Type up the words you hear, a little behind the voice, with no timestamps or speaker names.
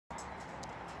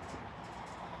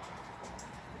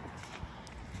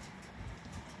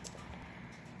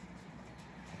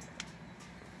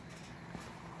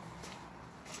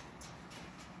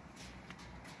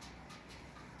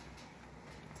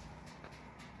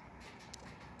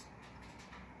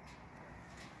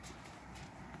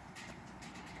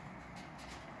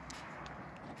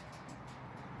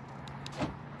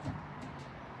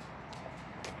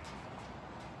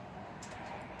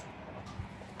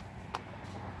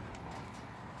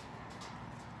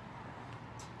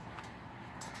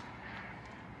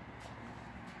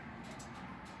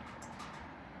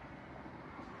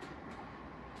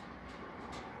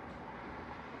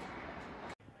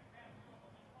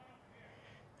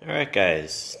Alright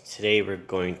guys, today we're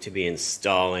going to be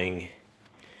installing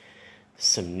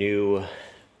some new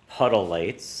puddle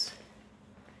lights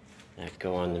that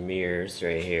go on the mirrors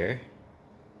right here.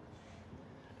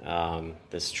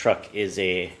 This truck is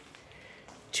a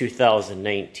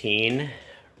 2019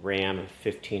 Ram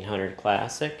 1500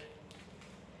 Classic,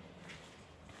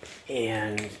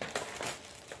 and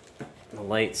the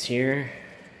lights here,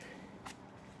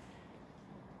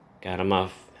 got them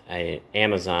off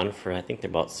Amazon for, I think they're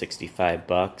about 65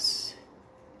 bucks.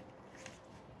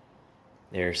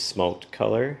 They're smoked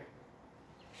color.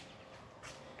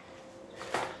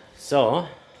 So,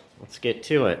 let's get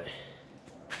to it.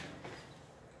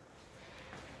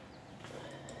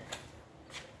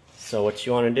 So what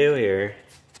you want to do here,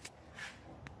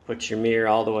 put your mirror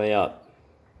all the way up.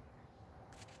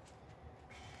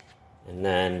 And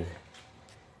then,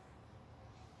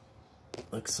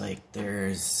 looks like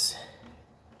there's,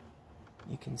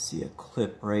 you can see a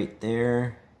clip right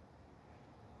there.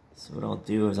 So what I'll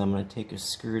do is I'm going to take a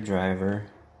screwdriver,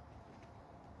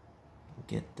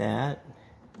 get that,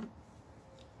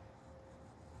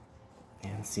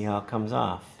 and see how it comes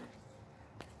off.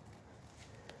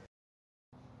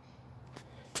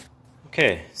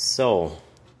 Okay, so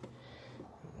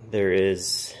there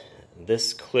is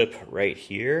this clip right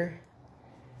here,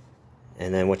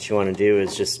 and then what you want to do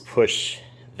is just push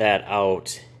that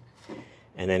out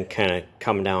and then kind of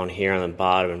come down here on the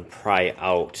bottom and pry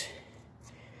out,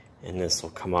 and this will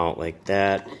come out like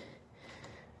that.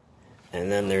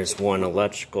 And then there's one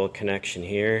electrical connection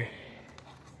here,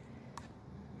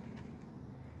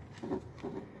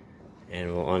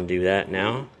 and we'll undo that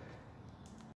now.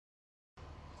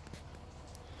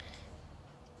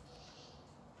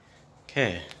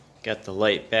 Okay, got the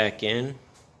light back in.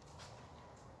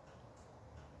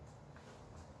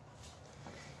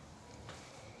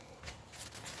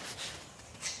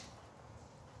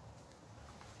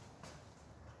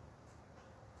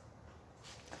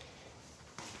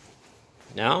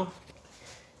 Now,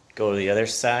 go to the other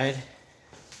side,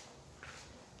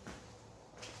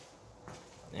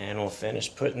 and we'll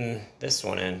finish putting this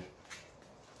one in.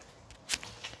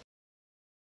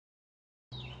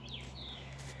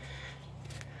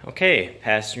 Okay,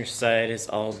 passenger side is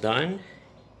all done.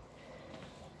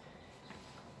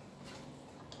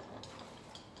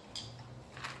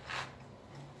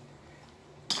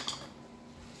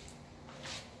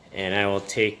 And I will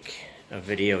take a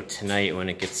video tonight when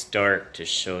it gets dark to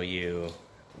show you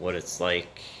what it's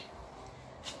like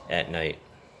at night.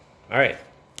 Alright,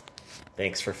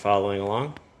 thanks for following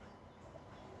along.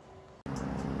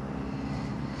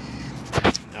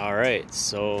 Alright,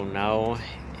 so now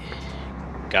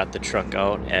got the truck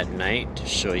out at night to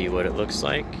show you what it looks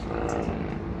like.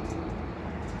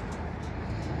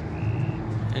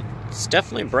 It's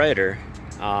definitely brighter.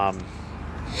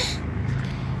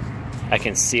 I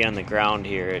can see on the ground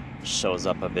here it shows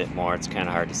up a bit more. It's kind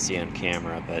of hard to see on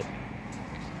camera, but,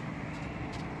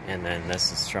 and then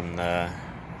this is from the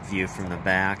view from the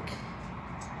back.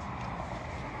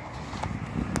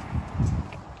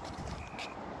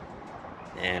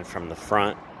 And from the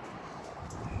front.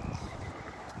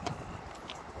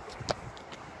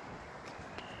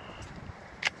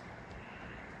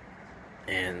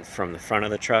 And from the front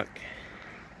of the truck.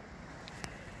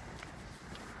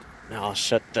 Now I'll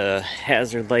shut the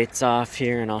hazard lights off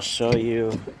here and I'll show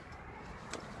you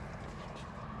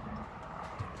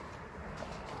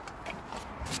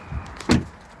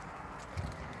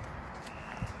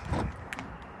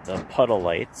the puddle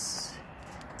lights.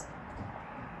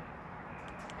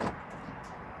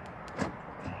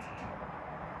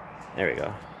 There we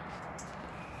go.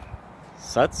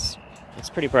 So that's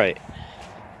pretty bright.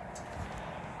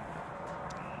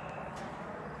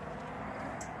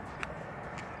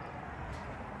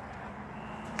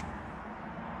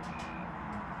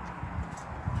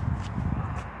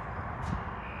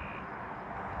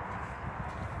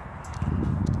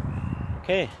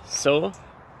 Okay, so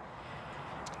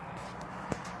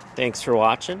thanks for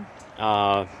watching.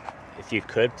 If you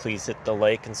could, please hit the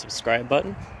like and subscribe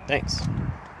button. Thanks.